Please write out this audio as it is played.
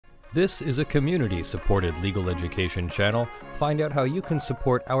This is a community-supported legal education channel. Find out how you can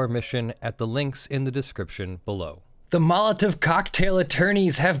support our mission at the links in the description below. The Molotov cocktail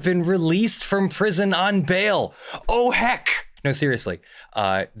attorneys have been released from prison on bail. Oh heck! No, seriously,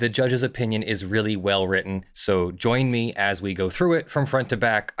 the judge's opinion is really well written, so join me as we go through it from front to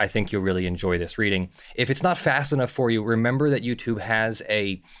back. I think you'll really enjoy this reading. If it's not fast enough for you, remember that YouTube has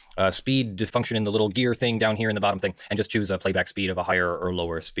a speed function in the little gear thing down here in the bottom thing, and just choose a playback speed of a higher or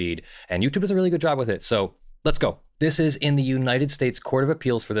lower speed. And YouTube does a really good job with it, so let's go. This is in the United States Court of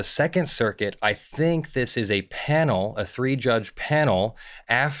Appeals for the Second Circuit. I think this is a panel, a 3-judge panel,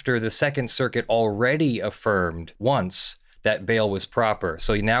 after the Second Circuit already affirmed once that bail was proper.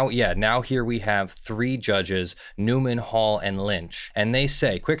 So now here we have 3 judges, Newman, Hall, and Lynch. And they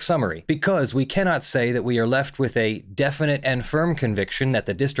say, quick summary, because we cannot say that we are left with a definite and firm conviction that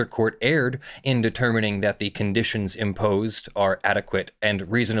the district court erred in determining that the conditions imposed are adequate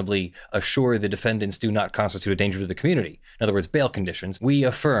and reasonably assure the defendants do not constitute a danger to the community, in other words, bail conditions, we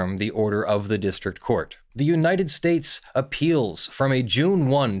affirm the order of the district court. The United States appeals from a June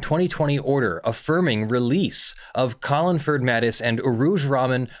 1, 2020 order affirming release of Collinford Mattis and Uruj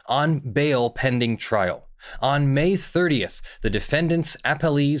Rahman on bail pending trial. On May 30th, the defendants'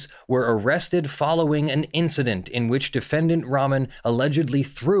 appellees were arrested following an incident in which defendant Rahman allegedly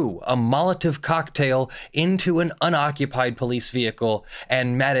threw a Molotov cocktail into an unoccupied police vehicle,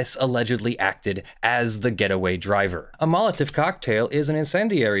 and Mattis allegedly acted as the getaway driver. A Molotov cocktail is an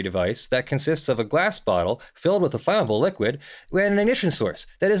incendiary device that consists of a glass bottle filled with a flammable liquid and an ignition source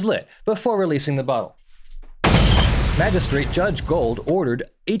that is lit before releasing the bottle. Magistrate Judge Gold ordered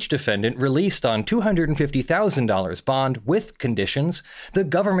each defendant released on $250,000 bond with conditions. The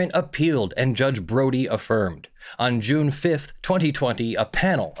government appealed and Judge Brody affirmed. On June 5th, 2020, a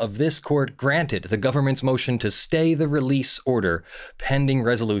panel of this court granted the government's motion to stay the release order pending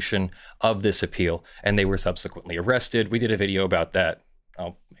resolution of this appeal, and they were subsequently arrested. We did a video about that.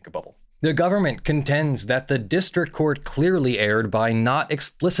 I'll make a bubble. The government contends that the district court clearly erred by not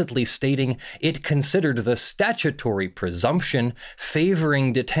explicitly stating it considered the statutory presumption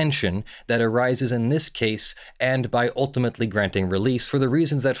favoring detention that arises in this case, and by ultimately granting release. For the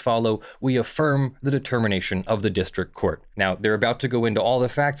reasons that follow, we affirm the determination of the district court. Now, they're about to go into all the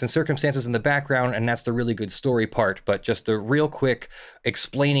facts and circumstances in the background, and that's the really good story part, but just a real quick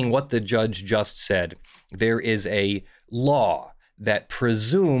explaining what the judge just said. There is a law that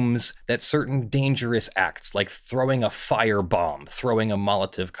presumes that certain dangerous acts, like throwing a firebomb, throwing a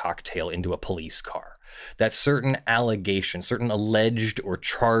Molotov cocktail into a police car, that certain allegations, certain alleged or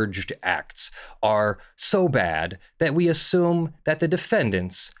charged acts are so bad that we assume that the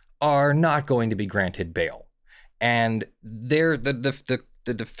defendants are not going to be granted bail. And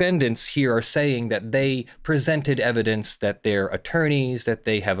the defendants here are saying that they presented evidence that they're attorneys, that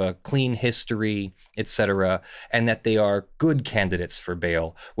they have a clean history, etc., and that they are good candidates for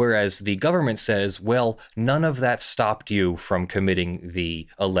bail, whereas the government says, well, none of that stopped you from committing the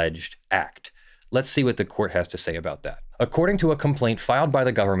alleged act. Let's see what the court has to say about that. According to a complaint filed by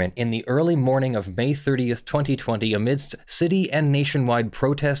the government in the early morning of May 30th, 2020, amidst city and nationwide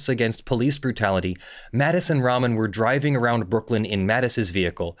protests against police brutality, Mattis and Rahman were driving around Brooklyn in Mattis's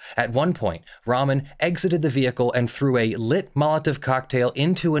vehicle. At one point, Rahman exited the vehicle and threw a lit Molotov cocktail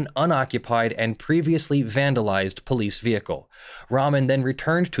into an unoccupied and previously vandalized police vehicle. Rahman then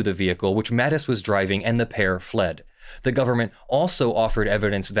returned to the vehicle which Mattis was driving, and the pair fled. The government also offered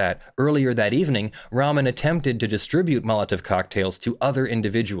evidence that, earlier that evening, Rahman attempted to distribute Molotov cocktails to other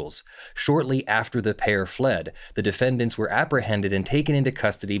individuals. Shortly after the pair fled, the defendants were apprehended and taken into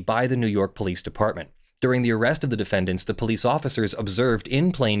custody by the New York Police Department. During the arrest of the defendants, the police officers observed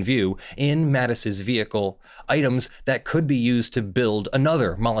in plain view, in Mattis's vehicle, items that could be used to build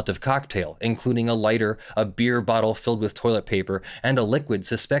another Molotov cocktail, including a lighter, a beer bottle filled with toilet paper, and a liquid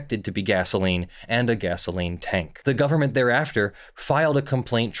suspected to be gasoline, and a gasoline tank. The government thereafter filed a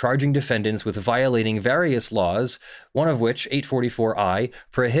complaint charging defendants with violating various laws, one of which, 844I,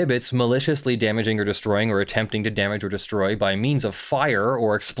 prohibits maliciously damaging or destroying or attempting to damage or destroy by means of fire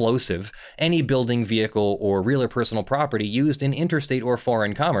or explosive any building, vehicle, or real or personal property used in interstate or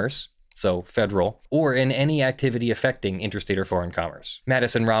foreign commerce, so federal, or in any activity affecting interstate or foreign commerce.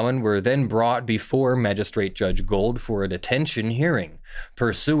 Mattis and Rahman were then brought before Magistrate Judge Gold for a detention hearing.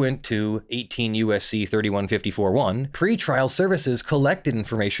 Pursuant to 18 U.S.C. 3154-1, pretrial services collected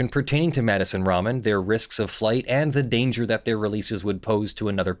information pertaining to Mattis and Rahman, their risks of flight, and the danger that their releases would pose to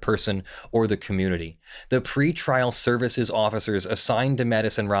another person or the community. The pretrial services officers assigned to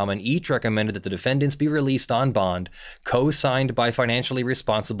Mattis and Rahman each recommended that the defendants be released on bond, co-signed by financially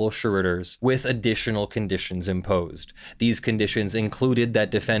responsible surety Schroeder's, with additional conditions imposed. These conditions included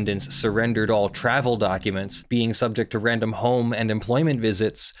that defendants surrendered all travel documents, being subject to random home and employment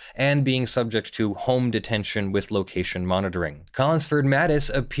visits, and being subject to home detention with location monitoring. Collinsford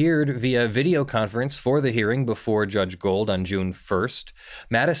Mattis appeared via video conference for the hearing before Judge Gold on June 1st.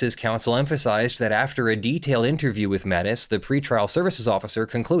 Mattis's counsel emphasized that after a detailed interview with Mattis, the pretrial services officer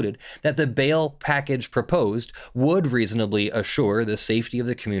concluded that the bail package proposed would reasonably assure the safety of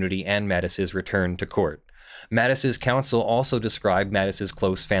the community and Mattis's return to court. Mattis's counsel also described Mattis's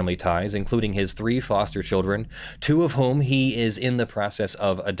close family ties, including his 3 foster children, 2 of whom he is in the process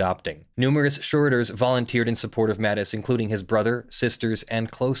of adopting. Numerous Schroeders volunteered in support of Mattis, including his brother, sisters,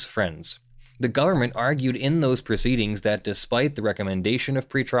 and close friends. The government argued in those proceedings that despite the recommendation of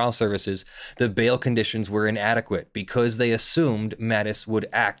pretrial services, the bail conditions were inadequate because they assumed Mattis would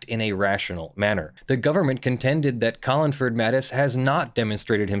act in a rational manner. The government contended that Collinsford Mattis has not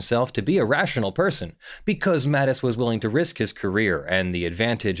demonstrated himself to be a rational person because Mattis was willing to risk his career and the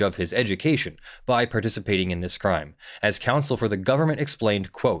advantage of his education by participating in this crime. As counsel for the government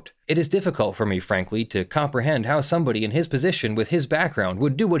explained, quote, "It is difficult for me, frankly, to comprehend how somebody in his position with his background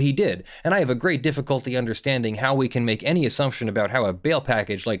would do what he did, and I have a great difficulty understanding how we can make any assumption about how a bail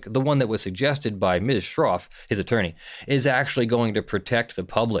package like the one that was suggested by Ms. Schroff, his attorney, is actually going to protect the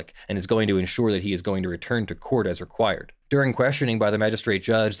public and is going to ensure that he is going to return to court as required." During questioning by the magistrate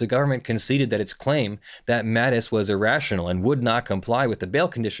judge, the government conceded that its claim that Mattis was irrational and would not comply with the bail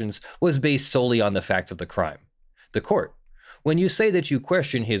conditions was based solely on the facts of the crime. The court: "When you say that you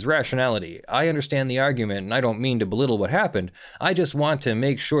question his rationality, I understand the argument and I don't mean to belittle what happened. I just want to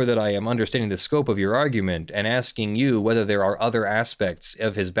make sure that I am understanding the scope of your argument and asking you whether there are other aspects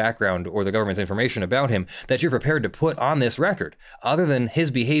of his background or the government's information about him that you're prepared to put on this record, other than his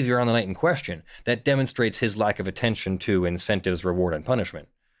behavior on the night in question, that demonstrates his lack of attention to incentives, reward, and punishment."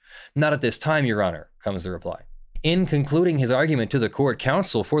 "Not at this time, Your Honor," comes the reply. In concluding his argument to the court,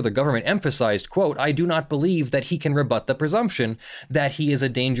 counsel for the government emphasized, quote, "I do not believe that he can rebut the presumption that he is a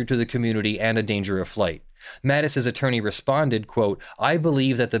danger to the community and a danger of flight." Mattis's attorney responded, quote, "I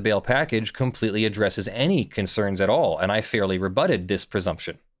believe that the bail package completely addresses any concerns at all, and I fairly rebutted this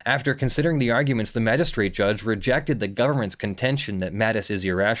presumption." After considering the arguments, the magistrate judge rejected the government's contention that Mattis is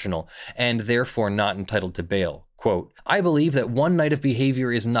irrational and therefore not entitled to bail. Quote, "I believe that one night of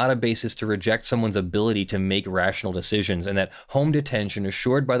behavior is not a basis to reject someone's ability to make rational decisions, and that home detention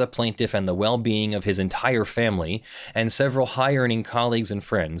assured by the plaintiff and the well-being of his entire family and several high-earning colleagues and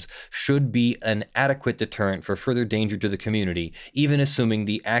friends should be an adequate deterrent for further danger to the community, even assuming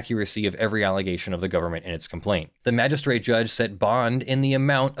the accuracy of every allegation of the government in its complaint." The magistrate judge set bond in the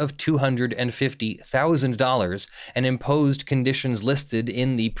amount of $250,000 and imposed conditions listed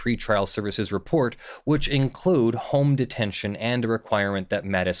in the pretrial services report, which include home detention and a requirement that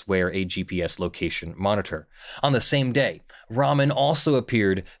Mattis wear a GPS location monitor. On the same day, Rahman also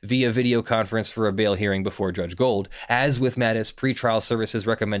appeared via video conference for a bail hearing before Judge Gold. As with Mattis, pretrial services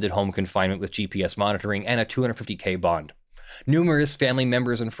recommended home confinement with GPS monitoring and a $250K bond. Numerous family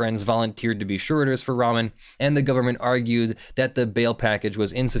members and friends volunteered to be suretors for Rahman, and the government argued that the bail package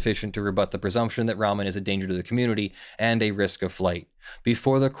was insufficient to rebut the presumption that Rahman is a danger to the community and a risk of flight.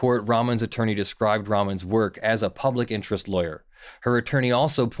 Before the court, Rahman's attorney described Rahman's work as a public interest lawyer. Her attorney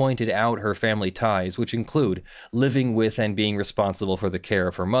also pointed out her family ties, which include living with and being responsible for the care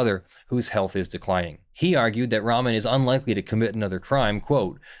of her mother, whose health is declining. He argued that Rahman is unlikely to commit another crime.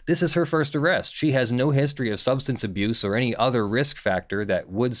 Quote, "This is her first arrest. She has no history of substance abuse or any other risk factor that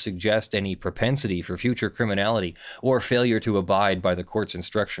would suggest any propensity for future criminality or failure to abide by the court's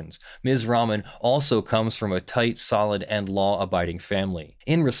instructions. Ms. Rahman also comes from a tight, solid, and law-abiding family."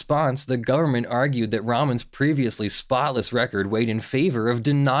 In response, the government argued that Rahman's previously spotless record weighed in favor of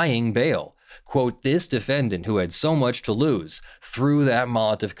denying bail. Quote, "This defendant, who had so much to lose, threw that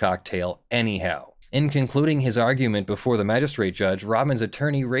Molotov cocktail anyhow." In concluding his argument before the magistrate judge, Rahman's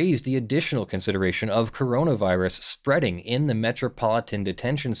attorney raised the additional consideration of coronavirus spreading in the Metropolitan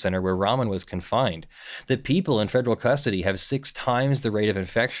Detention Center where Rahman was confined. The people in federal custody have 6 times the rate of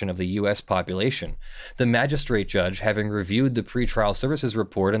infection of the U.S. population. The magistrate judge, having reviewed the pretrial services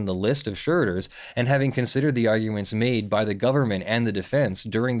report and the list of suretors, and having considered the arguments made by the government and the defense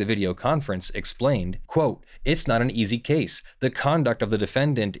during the video conference, explained, quote, "It's not an easy case. The conduct of the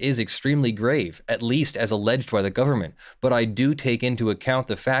defendant is extremely grave, at at least as alleged by the government, but I do take into account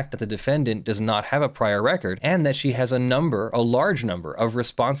the fact that the defendant does not have a prior record and that she has a large number of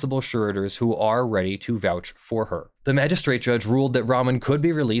responsible suretors who are ready to vouch for her. The magistrate judge ruled that Raman could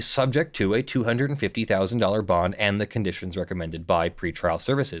be released subject to a $250,000 bond and the conditions recommended by pretrial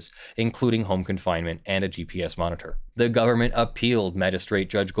services, including home confinement and a GPS monitor. The government appealed Magistrate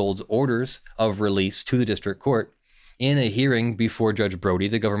Judge Gold's orders of release to the district court. In a hearing before Judge Brody,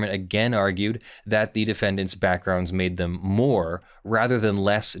 the government again argued that the defendants' backgrounds made them more rather than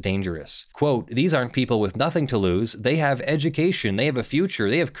less dangerous. Quote, "These aren't people with nothing to lose. They have education, they have a future,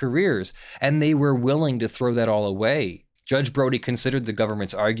 they have careers, and they were willing to throw that all away." Judge Brody considered the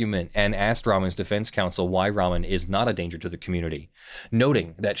government's argument and asked Raman's defense counsel why Raman is not a danger to the community.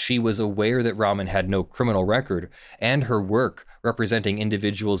 Noting that she was aware that Raman had no criminal record and her work representing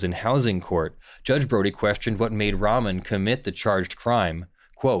individuals in housing court, Judge Brody questioned what made Raman commit the charged crime.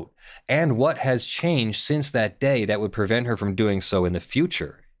 Quote, "And what has changed since that day that would prevent her from doing so in the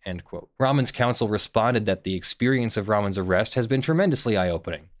future?" End quote. Raman's counsel responded that the experience of Raman's arrest has been tremendously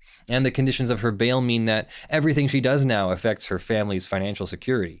eye-opening, and the conditions of her bail mean that everything she does now affects her family's financial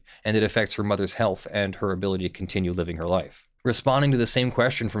security, and it affects her mother's health and her ability to continue living her life. Responding to the same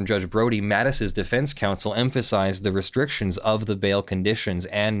question from Judge Brody, Mattis's defense counsel emphasized the restrictions of the bail conditions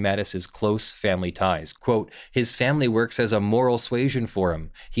and Mattis's close family ties. Quote, "His family works as a moral suasion for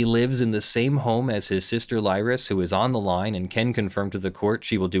him. He lives in the same home as his sister Lyris, who is on the line and can confirm to the court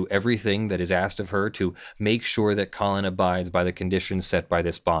she will do everything that is asked of her to make sure that Colin abides by the conditions set by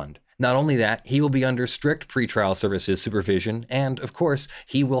this bond. Not only that, he will be under strict pretrial services supervision, and, of course,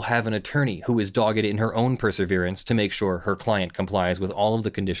 he will have an attorney who is dogged in her own perseverance to make sure her client complies with all of the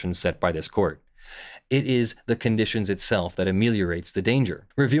conditions set by this court. It is the conditions itself that ameliorates the danger."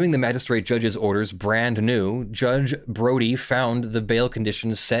 Reviewing the magistrate judge's orders brand new, Judge Brody found the bail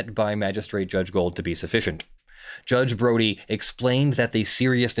conditions set by Magistrate Judge Gold to be sufficient. Judge Brody explained that the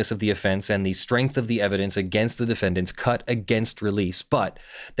seriousness of the offense and the strength of the evidence against the defendants cut against release, but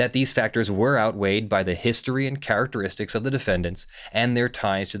that these factors were outweighed by the history and characteristics of the defendants and their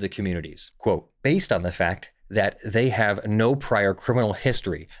ties to the communities. Quote, "Based on the fact that they have no prior criminal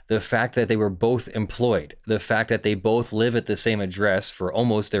history, the fact that they were both employed, the fact that they both live at the same address for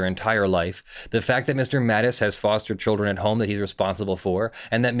almost their entire life, the fact that Mr. Mattis has foster children at home that he's responsible for,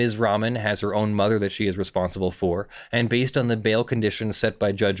 and that Ms. Raman has her own mother that she is responsible for, and based on the bail conditions set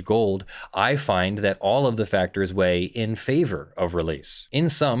by Judge Gold, I find that all of the factors weigh in favor of release." In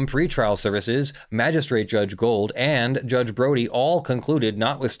sum, pretrial services, Magistrate Judge Gold, and Judge Brody all concluded,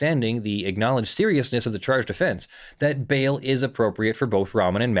 notwithstanding the acknowledged seriousness of the charged offense, that bail is appropriate for both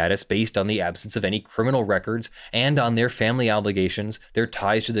Raman and Mattis based on the absence of any criminal records and on their family obligations, their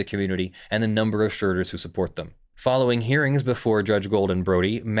ties to the community, and the number of suretors who support them. Following hearings before Judge Gold and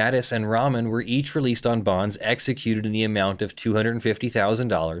Brody, Mattis and Raman were each released on bonds executed in the amount of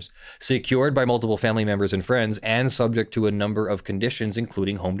 $250,000, secured by multiple family members and friends, and subject to a number of conditions,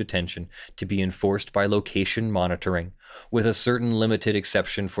 including home detention, to be enforced by location monitoring, with a certain limited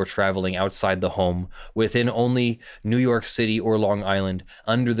exception for traveling outside the home, within only New York City or Long Island.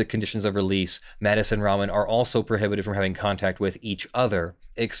 Under the conditions of release, Mattis and Raman are also prohibited from having contact with each other,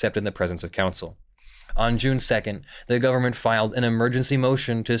 except in the presence of counsel. On June 2nd, the government filed an emergency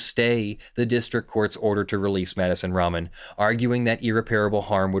motion to stay the district court's order to release Mattis and Raman, arguing that irreparable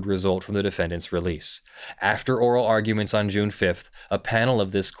harm would result from the defendant's release. After oral arguments on June 5th, a panel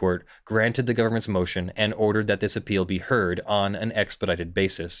of this court granted the government's motion and ordered that this appeal be heard on an expedited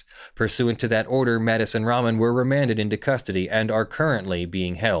basis. Pursuant to that order, Mattis and Raman were remanded into custody and are currently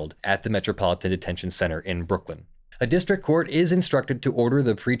being held at the Metropolitan Detention Center in Brooklyn. A district court is instructed to order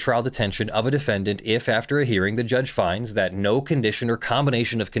the pretrial detention of a defendant if, after a hearing, the judge finds that no condition or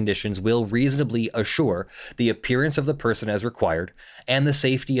combination of conditions will reasonably assure the appearance of the person as required and the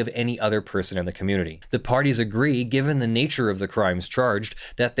safety of any other person in the community. The parties agree, given the nature of the crimes charged,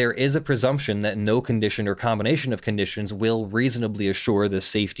 that there is a presumption that no condition or combination of conditions will reasonably assure the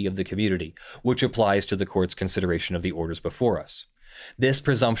safety of the community, which applies to the court's consideration of the orders before us. This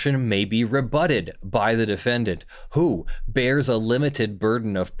presumption may be rebutted by the defendant, who bears a limited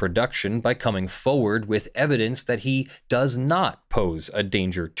burden of production by coming forward with evidence that he does not pose a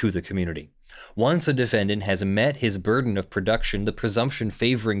danger to the community. Once a defendant has met his burden of production, the presumption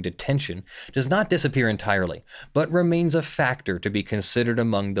favoring detention does not disappear entirely, but remains a factor to be considered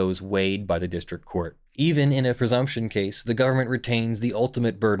among those weighed by the district court. Even in a presumption case, the government retains the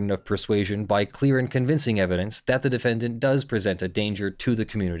ultimate burden of persuasion by clear and convincing evidence that the defendant does present a danger to the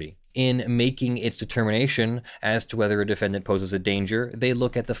community. In making its determination as to whether a defendant poses a danger, they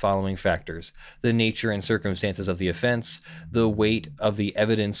look at the following factors: the nature and circumstances of the offense, the weight of the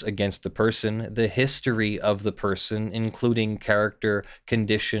evidence against the person, the history of the person, including character,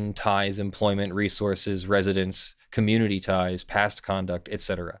 condition, ties, employment, resources, residence, community ties, past conduct,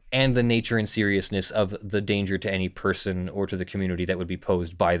 etc., and the nature and seriousness of the danger to any person or to the community that would be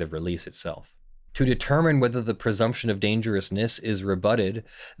posed by the release itself. To determine whether the presumption of dangerousness is rebutted,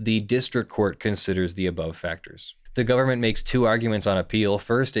 the district court considers the above factors. The government makes two arguments on appeal.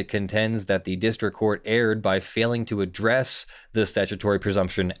 First, it contends that the district court erred by failing to address the statutory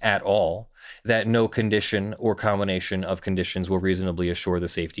presumption at all, that no condition or combination of conditions will reasonably assure the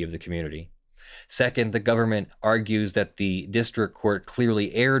safety of the community. Second, the government argues that the district court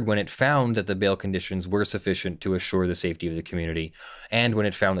clearly erred when it found that the bail conditions were sufficient to assure the safety of the community, and when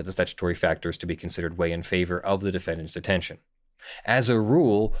it found that the statutory factors to be considered weigh in favor of the defendant's detention. As a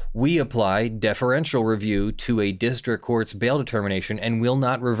rule, we apply deferential review to a district court's bail determination and will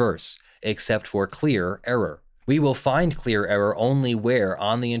not reverse, except for clear error. We will find clear error only where,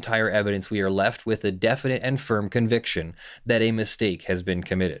 on the entire evidence, we are left with a definite and firm conviction that a mistake has been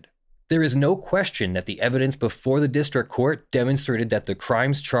committed. There is no question that the evidence before the district court demonstrated that the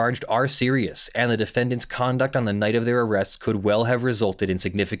crimes charged are serious, and the defendant's conduct on the night of their arrests could well have resulted in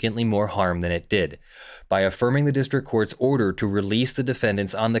significantly more harm than it did. By affirming the district court's order to release the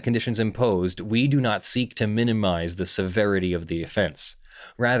defendants on the conditions imposed, we do not seek to minimize the severity of the offense.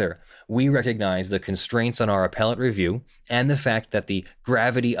 Rather, we recognize the constraints on our appellate review and the fact that the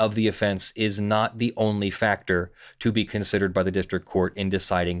gravity of the offense is not the only factor to be considered by the district court in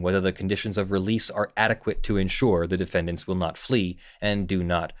deciding whether the conditions of release are adequate to ensure the defendants will not flee and do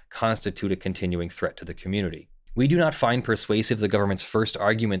not constitute a continuing threat to the community. We do not find persuasive the government's first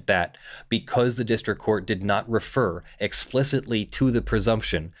argument that, because the district court did not refer explicitly to the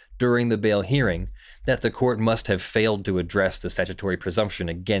presumption during the bail hearing, that the court must have failed to address the statutory presumption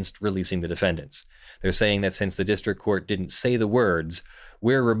against releasing the defendants. They're saying that since the district court didn't say the words,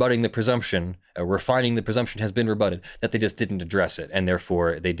 we're rebutting the presumption, we're finding the presumption has been rebutted, that they just didn't address it, and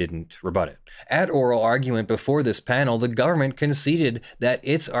therefore they didn't rebut it. At oral argument before this panel, the government conceded that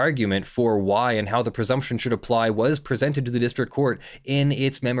its argument for why and how the presumption should apply was presented to the district court in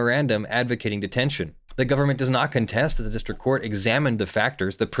its memorandum advocating detention. The government does not contest that the district court examined the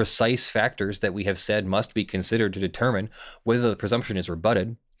factors, the precise factors that we have said must be considered to determine whether the presumption is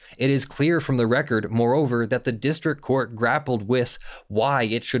rebutted. It is clear from the record, moreover, that the district court grappled with why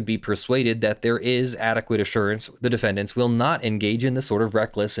it should be persuaded that there is adequate assurance the defendants will not engage in the sort of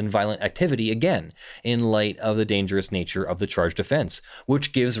reckless and violent activity again, in light of the dangerous nature of the charged offense,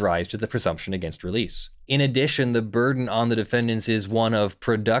 which gives rise to the presumption against release. In addition, the burden on the defendants is one of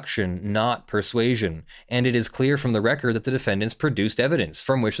production, not persuasion, and it is clear from the record that the defendants produced evidence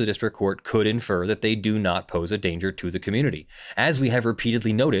from which the district court could infer that they do not pose a danger to the community. As we have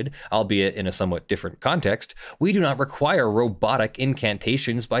repeatedly noted, albeit in a somewhat different context, we do not require robotic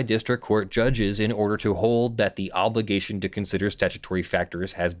incantations by district court judges in order to hold that the obligation to consider statutory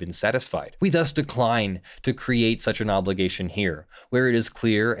factors has been satisfied. We thus decline to create such an obligation here, where it is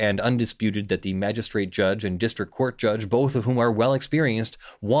clear and undisputed that the magistrate judge and district court judge, both of whom are well experienced,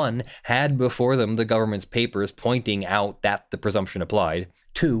 one, had before them the government's papers pointing out that the presumption applied,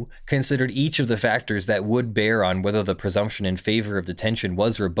 two, considered each of the factors that would bear on whether the presumption in favor of detention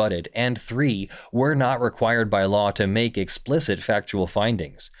was rebutted, and three, were not required by law to make explicit factual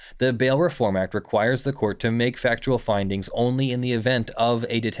findings. The Bail Reform Act requires the court to make factual findings only in the event of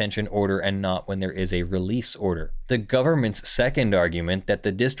a detention order and not when there is a release order. The government's second argument that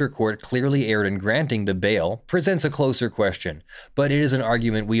the district court clearly erred in granting the bail presents a closer question, but it is an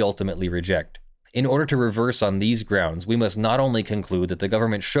argument we ultimately reject. In order to reverse on these grounds, we must not only conclude that the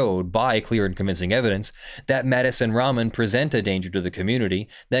government showed, by clear and convincing evidence, that Mattis and Rahman present a danger to the community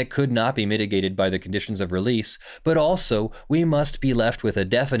that could not be mitigated by the conditions of release, but also we must be left with a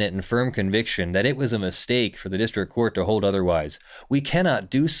definite and firm conviction that it was a mistake for the district court to hold otherwise. We cannot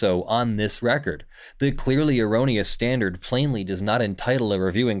do so on this record. The clearly erroneous standard plainly does not entitle a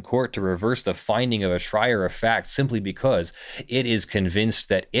reviewing court to reverse the finding of a trier of fact simply because it is convinced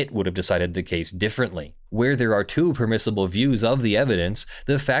that it would have decided the case differently. Where there are two permissible views of the evidence,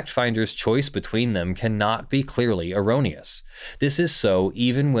 the fact finder's choice between them cannot be clearly erroneous. This is so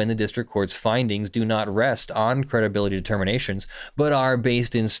even when the district court's findings do not rest on credibility determinations, but are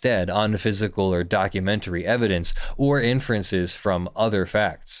based instead on physical or documentary evidence or inferences from other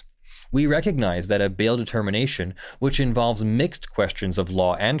facts. We recognize that a bail determination, which involves mixed questions of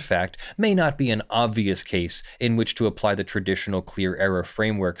law and fact, may not be an obvious case in which to apply the traditional clear error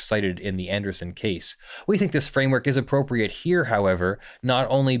framework cited in the Anderson case. We think this framework is appropriate here, however, not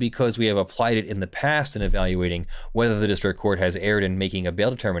only because we have applied it in the past in evaluating whether the district court has erred in making a bail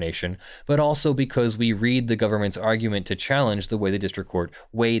determination, but also because we read the government's argument to challenge the way the district court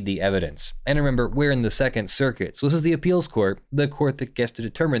weighed the evidence. And remember, we're in the Second Circuit, so this is the appeals court, the court that gets to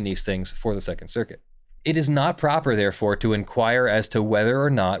determine these things for the Second Circuit. It is not proper, therefore, to inquire as to whether or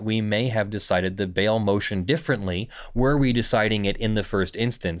not we may have decided the bail motion differently were we deciding it in the first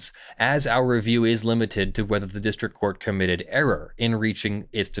instance, as our review is limited to whether the district court committed error in reaching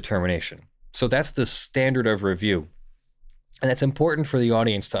its determination. So that's the standard of review. And it's important for the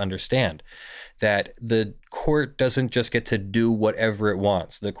audience to understand that the court doesn't just get to do whatever it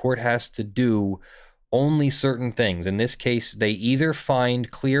wants. The court has to do only certain things. In this case, they either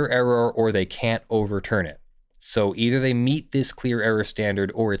find clear error or they can't overturn it. So either they meet this clear error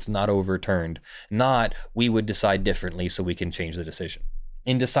standard or it's not overturned. Not, we would decide differently so we can change the decision.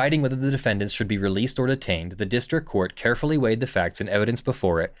 In deciding whether the defendants should be released or detained, the district court carefully weighed the facts and evidence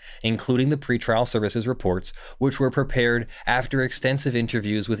before it, including the pretrial services reports, which were prepared after extensive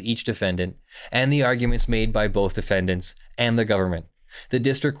interviews with each defendant, and the arguments made by both defendants and the government. The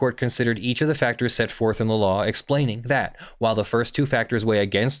district court considered each of the factors set forth in the law, explaining that, while the first two factors weigh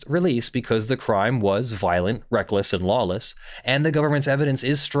against release because the crime was violent, reckless, and lawless, and the government's evidence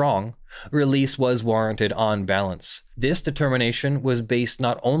is strong, release was warranted on balance. This determination was based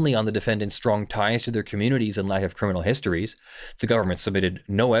not only on the defendants' strong ties to their communities and lack of criminal histories. The government submitted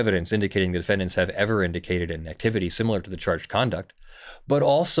no evidence indicating the defendants have ever indicated an activity similar to the charged conduct, but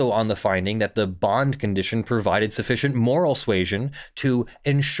also on the finding that the bond condition provided sufficient moral suasion to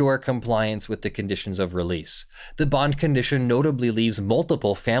ensure compliance with the conditions of release. The bond condition notably leaves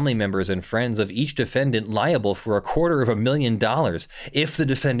multiple family members and friends of each defendant liable for $250,000 if the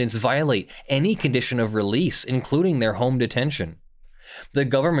defendants violate any condition of release, including their home detention. The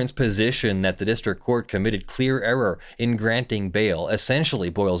government's position that the district court committed clear error in granting bail essentially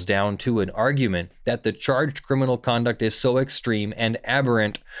boils down to an argument that the charged criminal conduct is so extreme and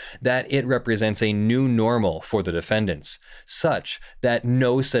aberrant that it represents a new normal for the defendants, such that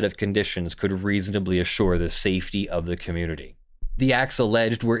no set of conditions could reasonably assure the safety of the community. The acts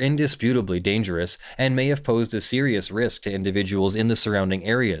alleged were indisputably dangerous and may have posed a serious risk to individuals in the surrounding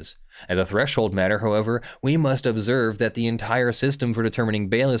areas. As a threshold matter, however, we must observe that the entire system for determining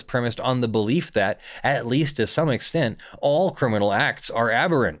bail is premised on the belief that, at least to some extent, all criminal acts are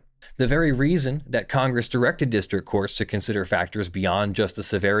aberrant. The very reason that Congress directed district courts to consider factors beyond just the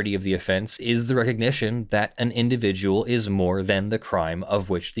severity of the offense is the recognition that an individual is more than the crime of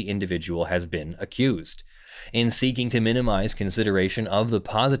which the individual has been accused. In seeking to minimize consideration of the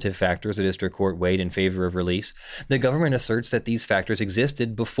positive factors the district court weighed in favor of release, the government asserts that these factors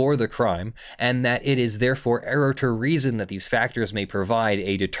existed before the crime, and that it is therefore error to reason that these factors may provide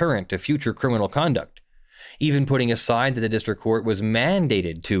a deterrent to future criminal conduct. Even putting aside that the district court was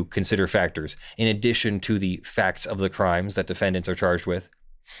mandated to consider factors in addition to the facts of the crimes that defendants are charged with,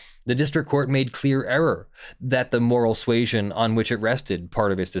 the district court made clear error that the moral suasion on which it rested,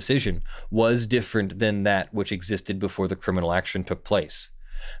 part of its decision, was different than that which existed before the criminal action took place.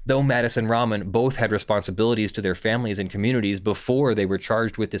 Though Mattis and Rahman both had responsibilities to their families and communities before they were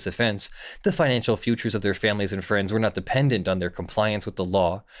charged with this offense, the financial futures of their families and friends were not dependent on their compliance with the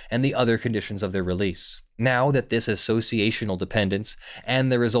law and the other conditions of their release. Now that this associational dependence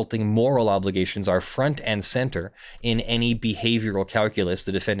and the resulting moral obligations are front and center in any behavioral calculus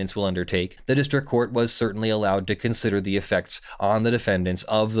the defendants will undertake, the district court was certainly allowed to consider the effects on the defendants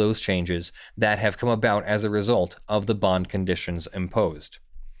of those changes that have come about as a result of the bond conditions imposed.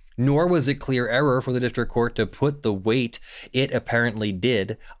 Nor was it clear error for the district court to put the weight it apparently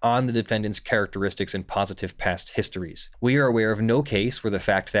did on the defendant's characteristics and positive past histories. We are aware of no case where the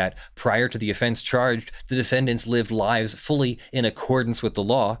fact that, prior to the offense charged, the defendants lived lives fully in accordance with the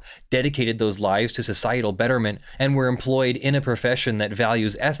law, dedicated those lives to societal betterment, and were employed in a profession that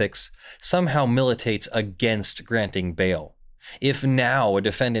values ethics, somehow militates against granting bail. If now a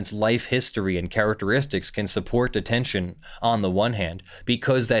defendant's life history and characteristics can support detention on the one hand,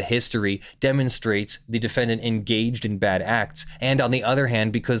 because that history demonstrates the defendant engaged in bad acts, and on the other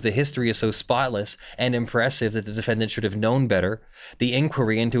hand, because the history is so spotless and impressive that the defendant should have known better, the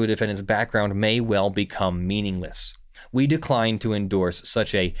inquiry into a defendant's background may well become meaningless. We decline to endorse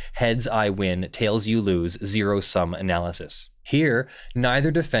such a heads I win, tails you lose, zero-sum analysis. Here,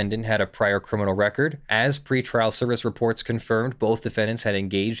 neither defendant had a prior criminal record. As pretrial service reports confirmed, both defendants had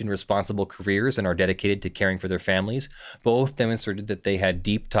engaged in responsible careers and are dedicated to caring for their families. Both demonstrated that they had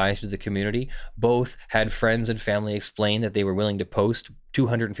deep ties to the community. Both had friends and family explain that they were willing to post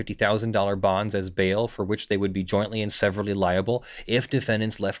 $250,000 bonds as bail, for which they would be jointly and severally liable if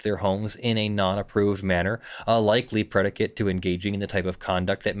defendants left their homes in a non-approved manner, a likely predicate to engaging in the type of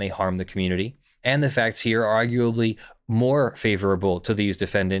conduct that may harm the community. And the facts here are arguably more favorable to these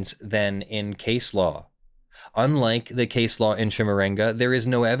defendants than in case law. Unlike the case law in Chimurenga, there is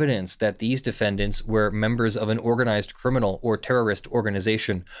no evidence that these defendants were members of an organized criminal or terrorist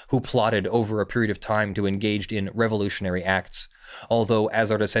organization who plotted over a period of time to engage in revolutionary acts. Although,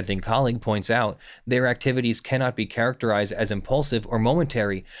 as our dissenting colleague points out, their activities cannot be characterized as impulsive or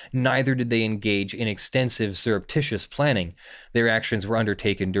momentary, neither did they engage in extensive surreptitious planning. Their actions were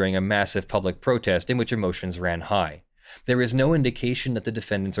undertaken during a massive public protest in which emotions ran high. There is no indication that the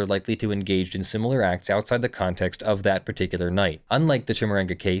defendants are likely to engage in similar acts outside the context of that particular night. Unlike the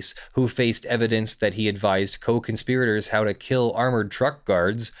Chimurenga case, who faced evidence that he advised co-conspirators how to kill armored truck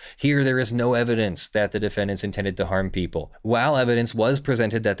guards, here there is no evidence that the defendants intended to harm people. While evidence was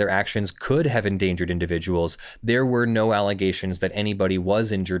presented that their actions could have endangered individuals, there were no allegations that anybody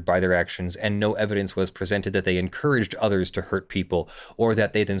was injured by their actions, and no evidence was presented that they encouraged others to hurt people or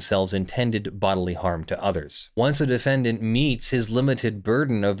that they themselves intended bodily harm to others. Once a defendant meets his limited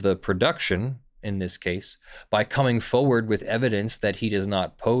burden of the production, in this case, by coming forward with evidence that he does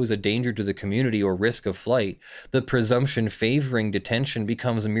not pose a danger to the community or risk of flight, the presumption favoring detention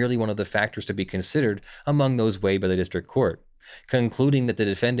becomes merely one of the factors to be considered among those weighed by the district court. Concluding that the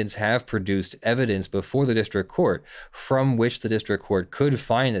defendants have produced evidence before the district court from which the district court could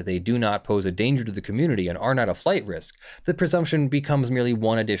find that they do not pose a danger to the community and are not a flight risk, the presumption becomes merely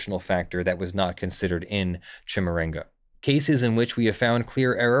one additional factor that was not considered in Chimurenga. Cases in which we have found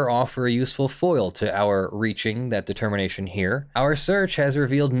clear error offer a useful foil to our reaching that determination here. Our search has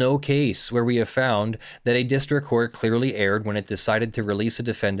revealed no case where we have found that a district court clearly erred when it decided to release a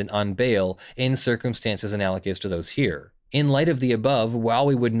defendant on bail in circumstances analogous to those here. In light of the above, while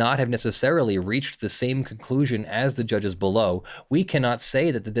we would not have necessarily reached the same conclusion as the judges below, we cannot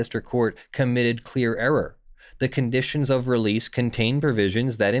say that the district court committed clear error. The conditions of release contain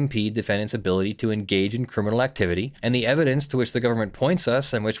provisions that impede defendants' ability to engage in criminal activity, and the evidence to which the government points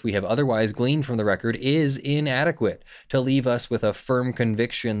us and which we have otherwise gleaned from the record is inadequate to leave us with a firm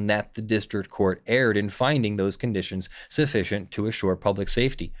conviction that the district court erred in finding those conditions sufficient to assure public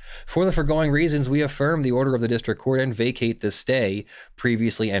safety. For the foregoing reasons, we affirm the order of the district court and vacate the stay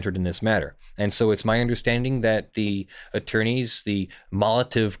previously entered in this matter. And so it's my understanding that the attorneys, the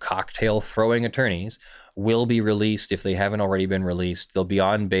Molotov cocktail throwing attorneys, will be released if they haven't already been released. They'll be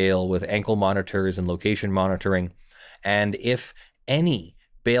on bail with ankle monitors and location monitoring. And if any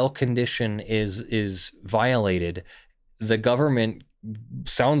bail condition is violated, the government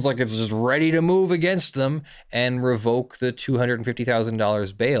sounds like it's just ready to move against them and revoke the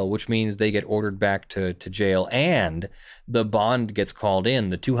 $250,000 bail, which means they get ordered back to jail and the bond gets called in.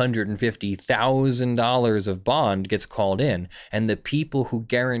 The $250,000 of bond gets called in, and the people who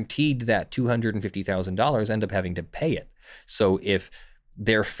guaranteed that $250,000 end up having to pay it. So if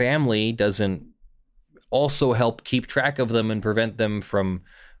their family doesn't also help keep track of them and prevent them from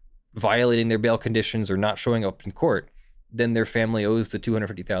violating their bail conditions or not showing up in court, then their family owes the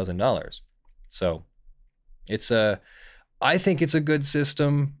 $250,000. So I think it's a good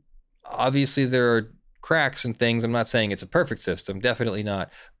system. Obviously there are cracks and things. I'm not saying it's a perfect system, definitely not.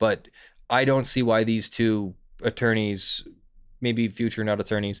 But I don't see why these two attorneys, maybe future not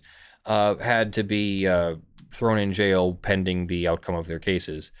attorneys, had to be thrown in jail pending the outcome of their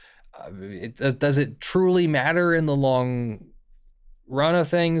cases. Does it truly matter in the long run of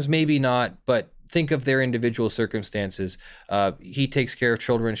things? Maybe not, but think of their individual circumstances. He takes care of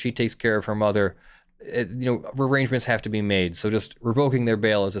children, she takes care of her mother. Arrangements have to be made. So just revoking their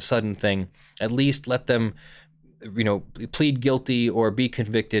bail is a sudden thing. At least let them, plead guilty or be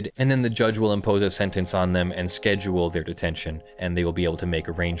convicted, and then the judge will impose a sentence on them and schedule their detention, and they will be able to make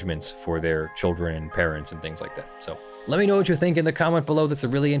arrangements for their children and parents and things like that. So let me know what you think in the comment below. That's a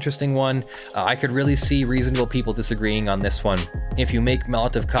really interesting one. I could really see reasonable people disagreeing on this one. If you make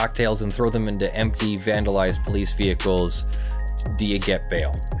Molotov cocktails and throw them into empty, vandalized police vehicles, do you get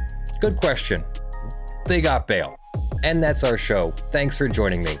bail? Good question. They got bail. And that's our show. Thanks for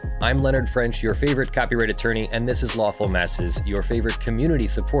joining me. I'm Leonard French, your favorite copyright attorney, and this is Lawful Masses, your favorite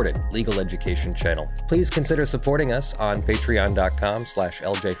community-supported legal education channel. Please consider supporting us on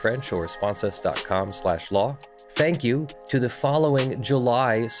patreon.com/ljfrench or sponsors.com/law. Thank you to the following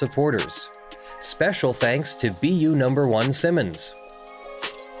July supporters: Special thanks to BU1 Simmons.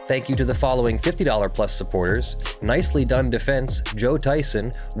 Thank you to the following $50 plus supporters: Nicely Done Defense, Joe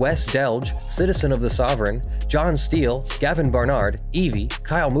Tyson, Wes Delj, Citizen of the Sovereign, John Steele, Gavin Barnard, Eevi,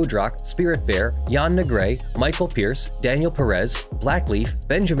 Kyle Mudrak, Spirit Bear, Jan Negrey, Michael Pearce, Daniel Perez, Blackleaf,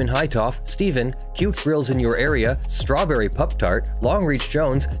 Benjamin Hitov, Steven, Cute Grills in Your Area, Strawberry Puptart, Longreach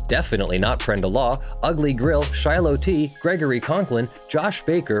Jones, Definitely Not Prenda Law, Ugly Grill, Shielo T, Gregory Conklin, Josh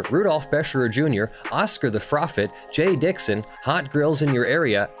Baker, Rudolph Bescherer Jr., Oscar the Phrophet, Jay Dixon, Hot Grills in Your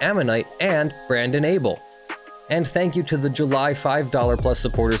Area, Ameknight, and Brandyn Abel. And thank you to the July $5 plus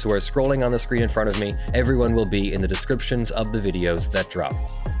supporters who are scrolling on the screen in front of me. Everyone will be in the descriptions of the videos that drop.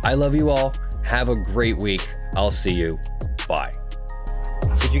 I love you all. Have a great week. I'll see you. Bye.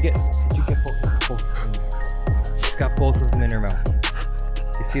 Did you get both of them? She's got both of them in her mouth.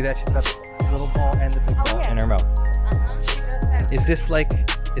 You see that? She's got the little ball and the big ball in her mouth. She does have. Is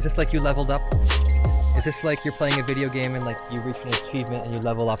this like you leveled up? Is this like you're playing a video game and like you reach an achievement and you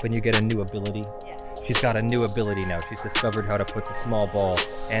level up and you get a new ability? Yes. She's got a new ability now. She's discovered how to put the small ball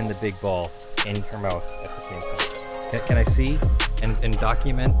and the big ball in her mouth at the same time. Can I see and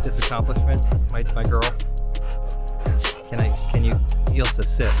document this accomplishment, my girl? Can you, Ilsa,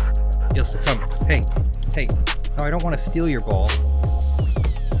 sit. Ilsa, come. Hey. No, I don't want to steal your ball.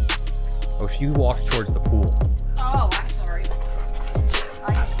 Oh, you walked towards the pool. Oh, I'm sorry.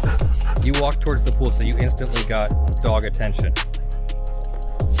 You walked towards the pool, so you instantly got dog attention.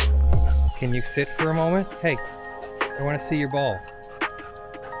 Can you sit for a moment? Hey, I want to see your ball.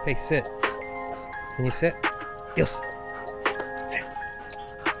 Hey, sit. Can you sit? Yes.